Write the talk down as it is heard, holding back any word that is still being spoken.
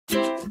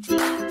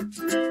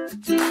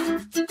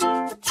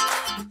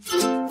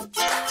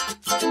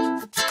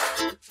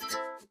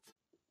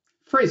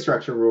Phrase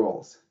structure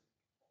rules.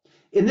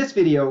 In this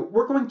video,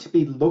 we're going to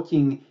be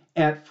looking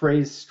at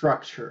phrase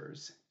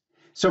structures.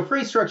 So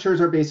phrase structures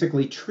are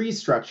basically tree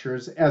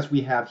structures as we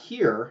have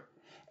here,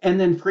 and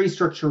then phrase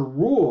structure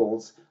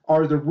rules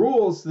are the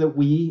rules that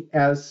we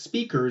as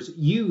speakers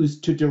use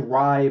to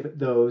derive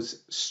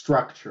those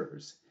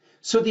structures.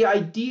 So the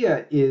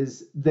idea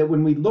is that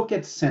when we look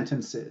at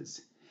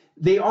sentences,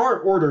 they are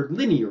ordered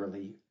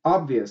linearly,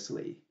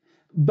 obviously,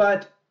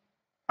 but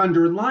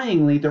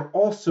underlyingly, they're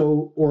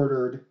also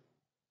ordered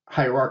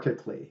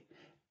hierarchically.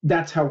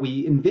 That's how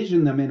we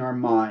envision them in our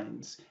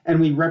minds,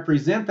 and we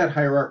represent that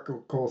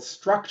hierarchical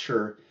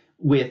structure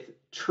with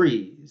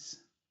trees.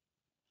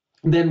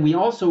 Then we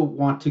also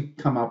want to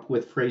come up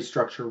with phrase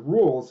structure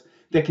rules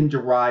that can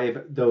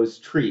derive those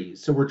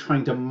trees. So we're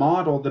trying to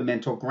model the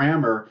mental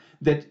grammar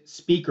that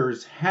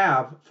speakers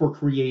have for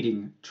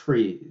creating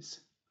trees.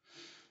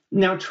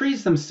 Now,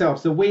 trees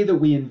themselves, the way that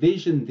we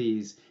envision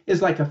these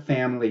is like a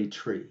family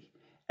tree,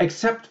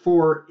 except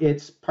for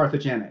it's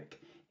parthogenic.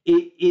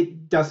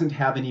 It doesn't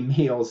have any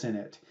males in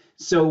it.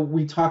 So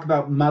we talk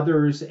about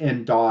mothers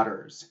and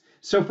daughters.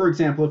 So for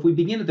example, if we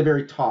begin at the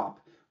very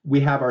top, we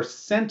have our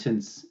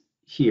sentence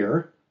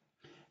here,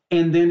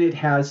 and then it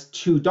has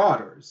two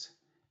daughters,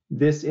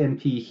 this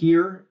NP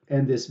here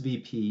and this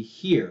VP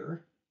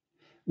here,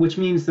 which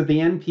means that the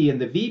NP and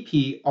the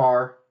VP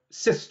are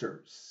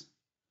sisters.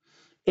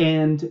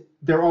 And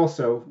they're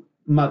also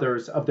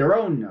mothers of their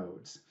own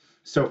nodes.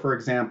 So for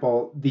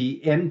example,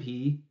 the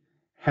NP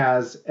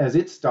has as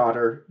its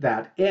daughter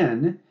that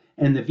N,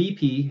 and the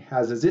VP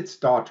has as its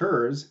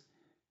daughters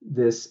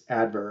this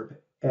adverb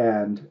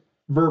and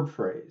verb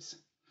phrase.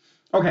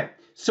 Okay,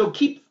 so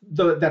keep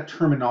that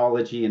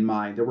terminology in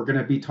mind, that we're going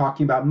to be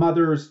talking about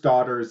mothers,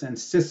 daughters, and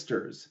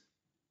sisters.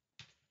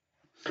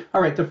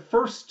 All right, the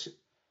first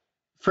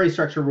phrase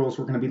structure rules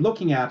we're going to be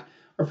looking at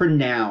are for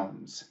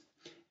nouns.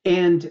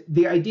 And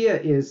the idea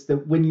is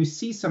that when you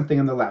see something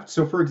on the left,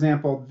 so for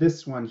example,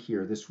 this one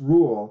here, this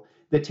rule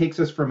that takes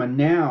us from a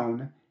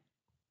noun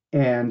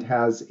and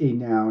has a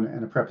noun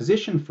and a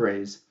preposition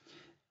phrase,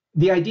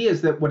 the idea is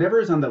that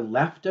whatever is on the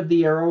left of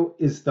the arrow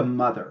is the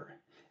mother.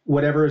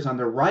 Whatever is on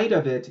the right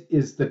of it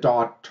is the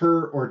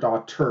daughter or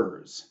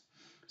daughters.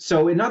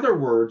 So in other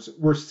words,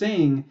 we're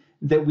saying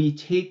that we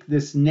take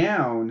this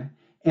noun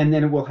and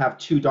then it will have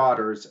two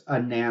daughters, a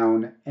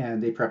noun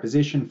and a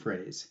preposition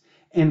phrase.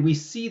 And we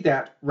see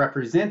that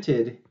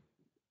represented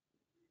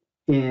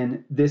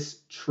in this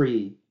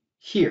tree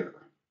here.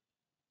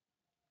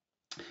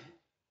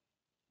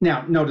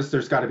 Now, notice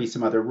there's got to be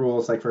some other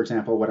rules, like, for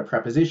example, what a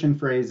preposition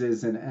phrase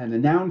is and a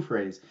noun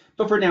phrase.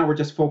 But for now, we're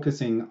just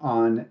focusing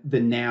on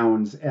the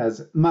nouns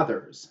as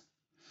mothers.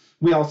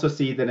 We also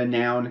see that a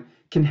noun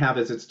can have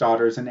as its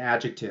daughters an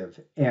adjective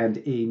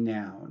and a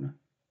noun,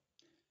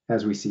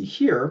 as we see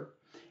here.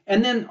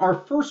 And then our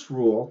first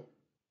rule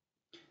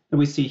that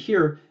we see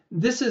here,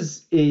 this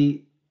is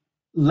a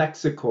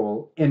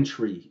lexical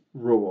entry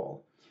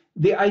rule.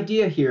 The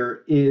idea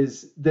here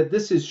is that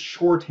this is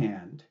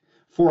shorthand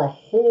for a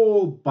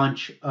whole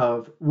bunch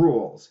of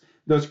rules.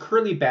 Those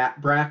curly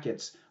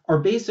brackets are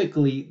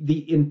basically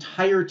the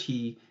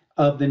entirety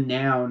of the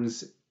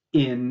nouns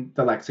in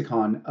the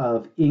lexicon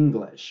of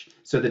English.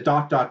 So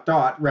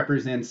the ...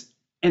 represents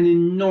an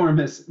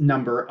enormous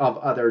number of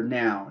other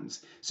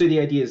nouns. So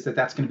the idea is that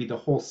that's going to be the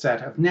whole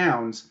set of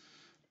nouns.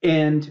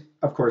 And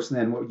of course,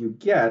 then what you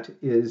get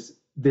is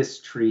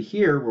this tree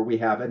here where we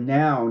have a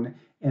noun,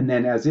 and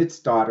then as its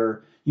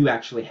daughter, you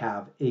actually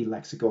have a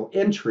lexical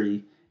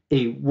entry,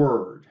 a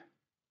word.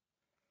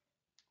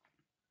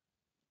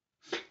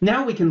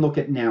 Now we can look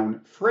at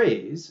noun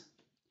phrase,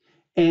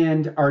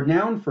 and our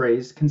noun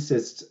phrase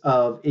consists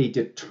of a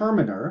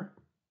determiner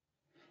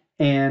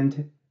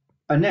and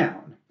a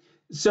noun.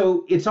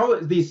 So it's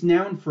always these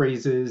noun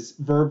phrases,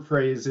 verb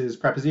phrases,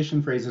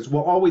 preposition phrases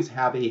will always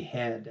have a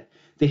head.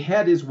 The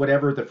head is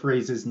whatever the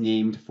phrase is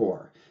named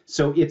for.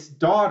 So its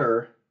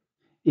daughter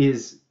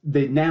is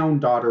the noun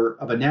daughter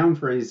of a noun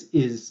phrase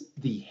is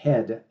the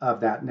head of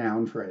that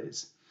noun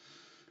phrase.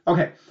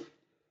 Okay,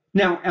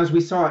 now as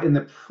we saw in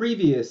the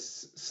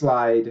previous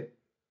slide,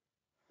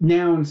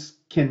 nouns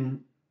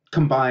can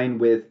combine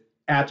with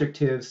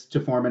adjectives to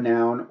form a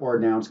noun, or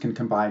nouns can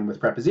combine with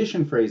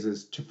preposition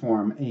phrases to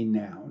form a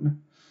noun.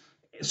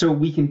 So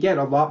we can get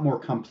a lot more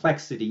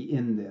complexity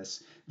in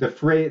this. The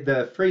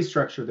phrase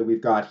structure that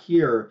we've got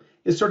here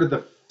is sort of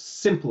the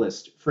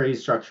simplest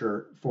phrase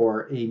structure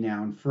for a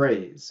noun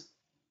phrase.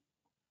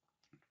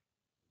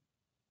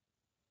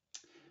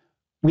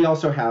 We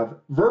also have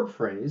verb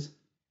phrase.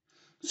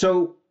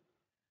 So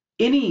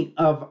any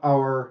of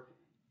our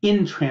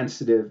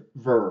intransitive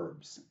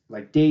verbs,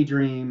 like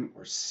daydream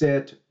or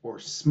sit or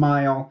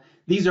smile,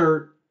 these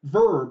are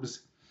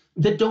verbs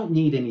that don't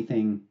need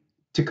anything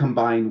to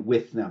combine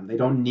with them. They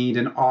don't need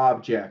an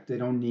object. They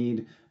don't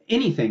need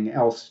anything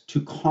else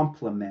to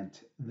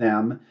complement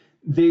them.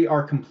 They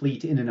are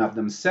complete in and of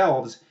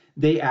themselves.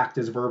 they act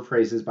as verb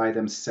phrases by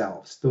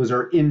themselves. Those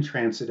are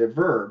intransitive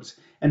verbs.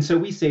 And so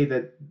we say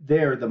that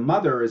there, the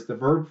mother is the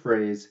verb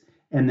phrase,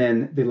 and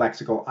then the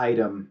lexical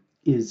item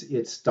is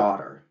its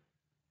daughter.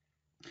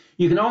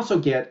 You can also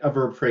get a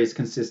verb phrase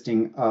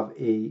consisting of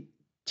a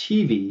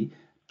TV,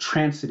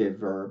 transitive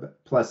verb,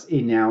 plus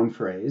a noun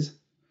phrase.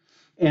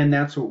 And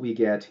that's what we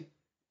get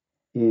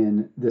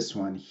in this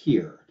one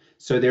here.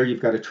 So there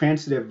you've got a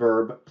transitive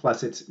verb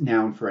plus its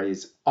noun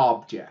phrase,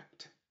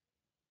 object.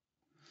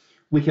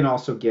 We can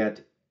also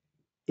get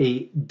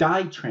a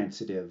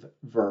ditransitive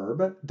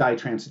verb.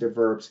 Ditransitive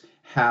verbs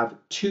have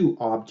two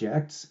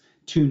objects,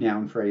 two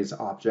noun phrase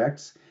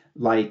objects,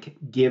 like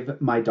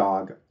give my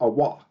dog a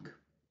walk.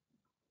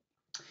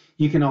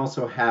 You can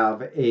also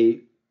have a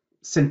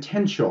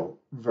sentential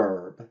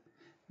verb.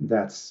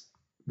 That's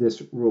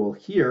this rule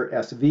here,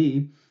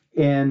 SV.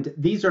 And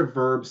these are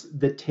verbs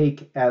that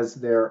take as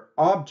their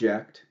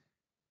object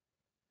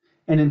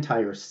an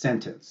entire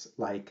sentence,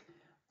 like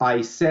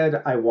I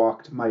said I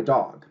walked my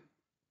dog.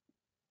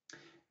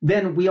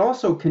 Then we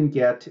also can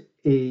get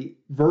a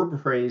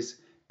verb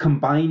phrase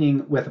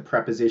combining with a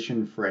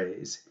preposition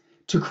phrase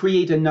to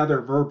create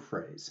another verb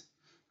phrase.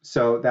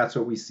 So that's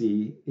what we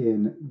see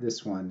in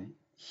this one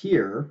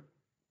here.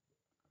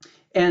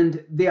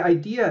 And the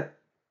idea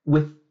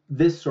with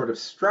this sort of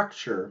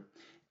structure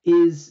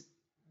is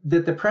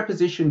that the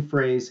preposition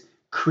phrase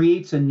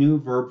creates a new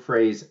verb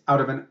phrase out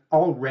of an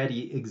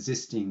already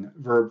existing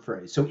verb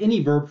phrase. So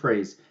any verb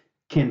phrase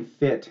can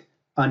fit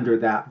under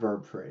that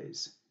verb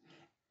phrase.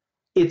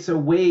 It's a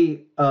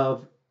way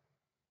of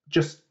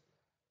just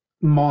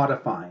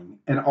modifying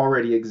an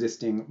already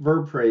existing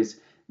verb phrase.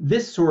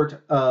 This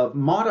sort of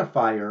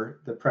modifier,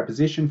 the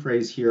preposition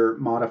phrase here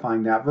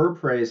modifying that verb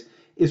phrase,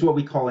 is what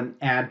we call an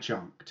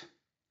adjunct.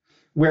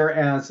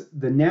 Whereas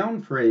the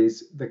noun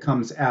phrase that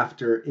comes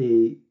after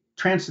a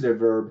transitive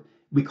verb,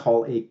 we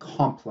call a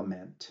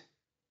complement.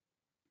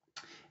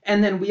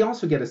 And then we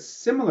also get a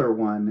similar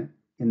one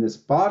in this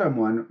bottom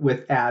one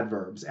with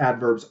adverbs.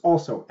 Adverbs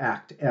also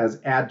act as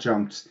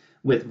adjuncts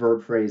with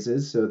verb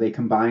phrases, so they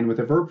combine with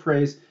a verb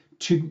phrase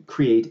to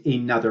create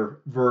another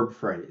verb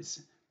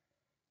phrase,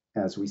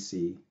 as we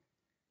see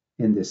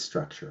in this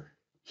structure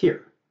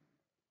here.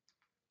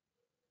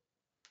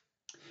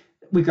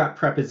 We've got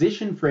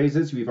preposition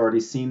phrases. We've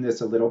already seen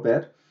this a little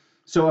bit.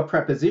 So a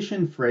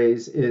preposition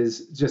phrase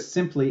is just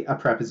simply a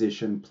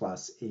preposition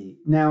plus a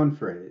noun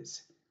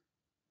phrase.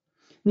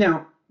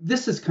 Now,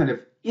 this is kind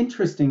of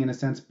interesting in a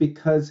sense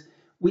because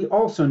we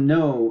also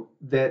know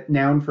that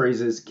noun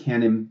phrases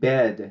can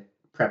embed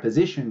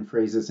preposition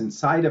phrases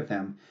inside of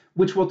them,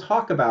 which we'll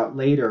talk about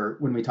later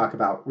when we talk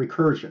about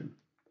recursion.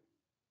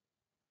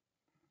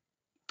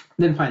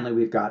 Then finally,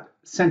 we've got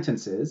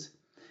sentences.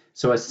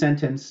 So a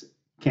sentence,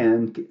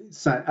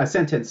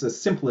 the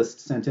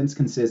simplest sentence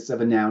consists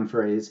of a noun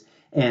phrase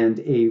and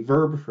a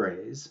verb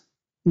phrase.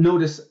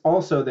 Notice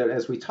also that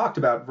as we talked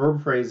about,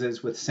 verb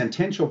phrases with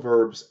sentential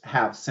verbs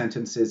have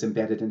sentences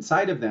embedded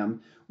inside of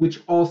them,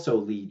 which also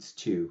leads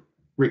to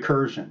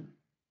recursion.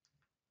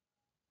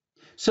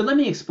 So let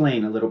me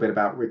explain a little bit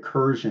about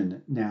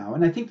recursion now.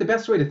 And I think the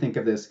best way to think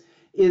of this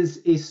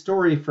is a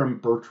story from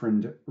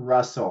Bertrand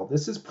Russell.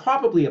 This is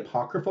probably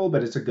apocryphal,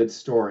 but it's a good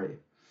story.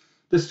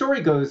 The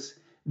story goes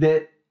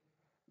that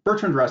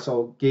Bertrand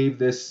Russell gave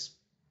this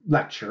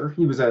lecture.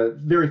 He was a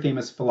very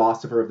famous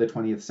philosopher of the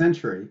 20th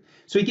century.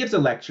 So he gives a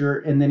lecture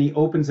and then he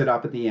opens it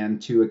up at the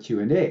end to a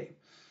Q&A.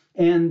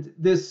 And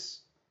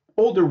this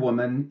older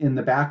woman in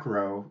the back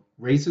row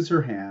raises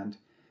her hand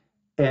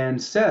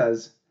and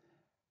says,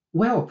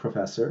 "Well,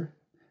 Professor,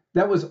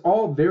 that was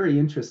all very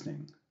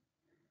interesting,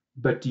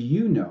 but do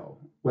you know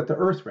what the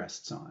earth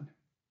rests on?"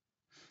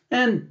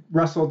 And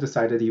Russell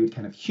decided he would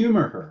kind of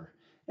humor her,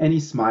 and he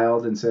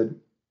smiled and said,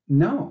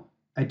 "No,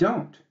 I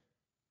don't."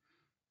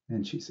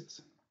 And she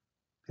says,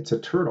 "It's a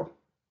turtle."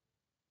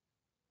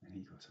 And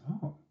he goes,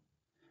 "Oh,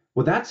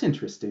 well, that's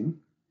interesting.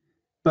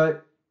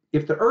 But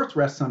if the earth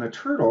rests on a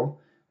turtle,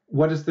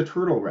 what does the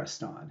turtle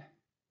rest on?"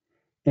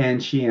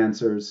 And she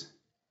answers,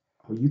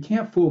 "Oh, you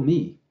can't fool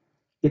me.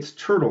 It's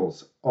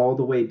turtles all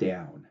the way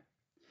down."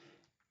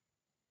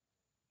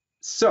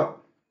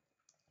 So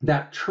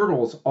that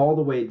turtles all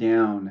the way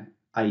down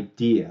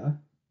idea,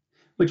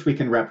 which we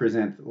can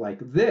represent like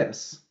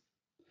this,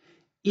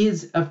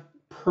 is a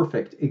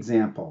perfect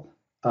example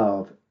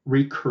of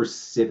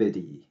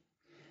recursivity.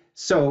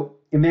 So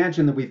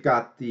imagine that we've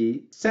got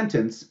the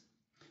sentence,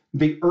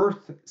 the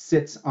earth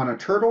sits on a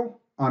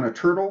turtle, on a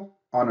turtle,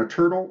 on a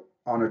turtle,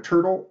 on a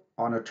turtle,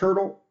 on a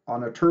turtle,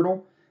 on a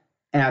turtle,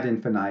 ad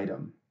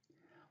infinitum.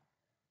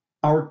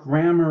 Our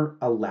grammar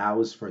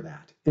allows for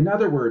that. In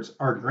other words,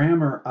 our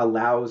grammar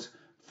allows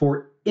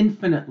for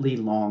infinitely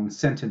long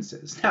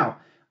sentences. Now,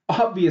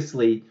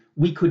 obviously,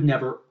 we could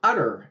never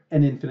utter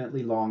an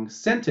infinitely long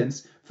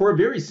sentence for a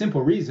very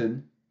simple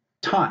reason,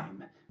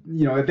 time.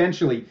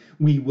 Eventually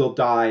we will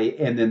die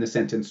and then the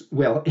sentence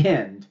will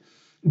end.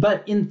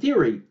 But in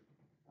theory,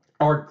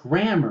 our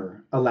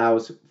grammar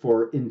allows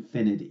for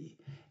infinity.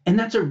 And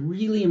that's a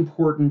really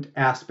important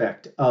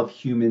aspect of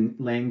human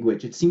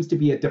language. It seems to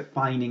be a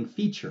defining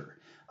feature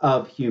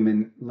of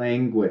human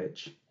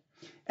language.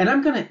 And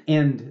I'm going to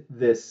end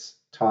this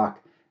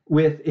talk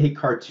with a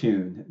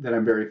cartoon that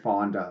I'm very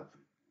fond of,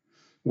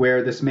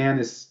 where this man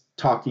is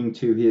talking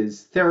to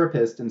his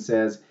therapist and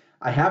says,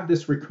 I have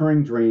this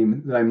recurring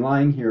dream that I'm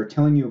lying here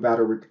telling you about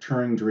a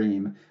recurring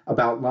dream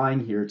about lying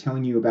here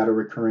telling you about a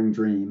recurring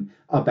dream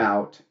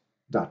about ...